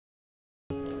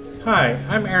Hi,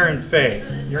 I'm Aaron Fay,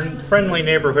 your friendly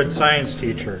neighborhood science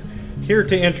teacher, here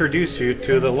to introduce you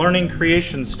to the Learning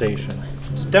Creation Station.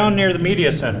 It's down near the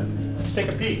Media Center. Let's take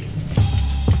a peek.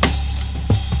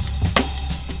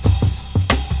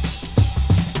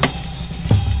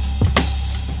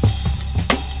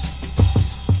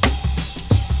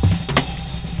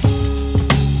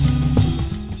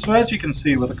 So as you can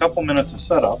see, with a couple minutes of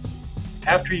setup,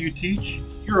 after you teach,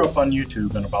 you're up on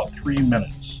YouTube in about 3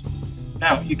 minutes.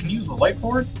 Now, you can use the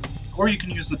whiteboard, or you can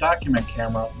use the document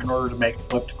camera in order to make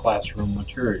flipped classroom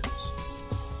materials.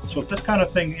 So if this kind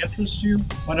of thing interests you,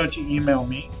 why don't you email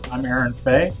me, I'm Aaron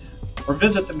Fay, or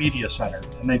visit the Media Center,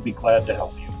 and they'd be glad to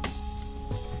help you.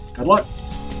 Good luck!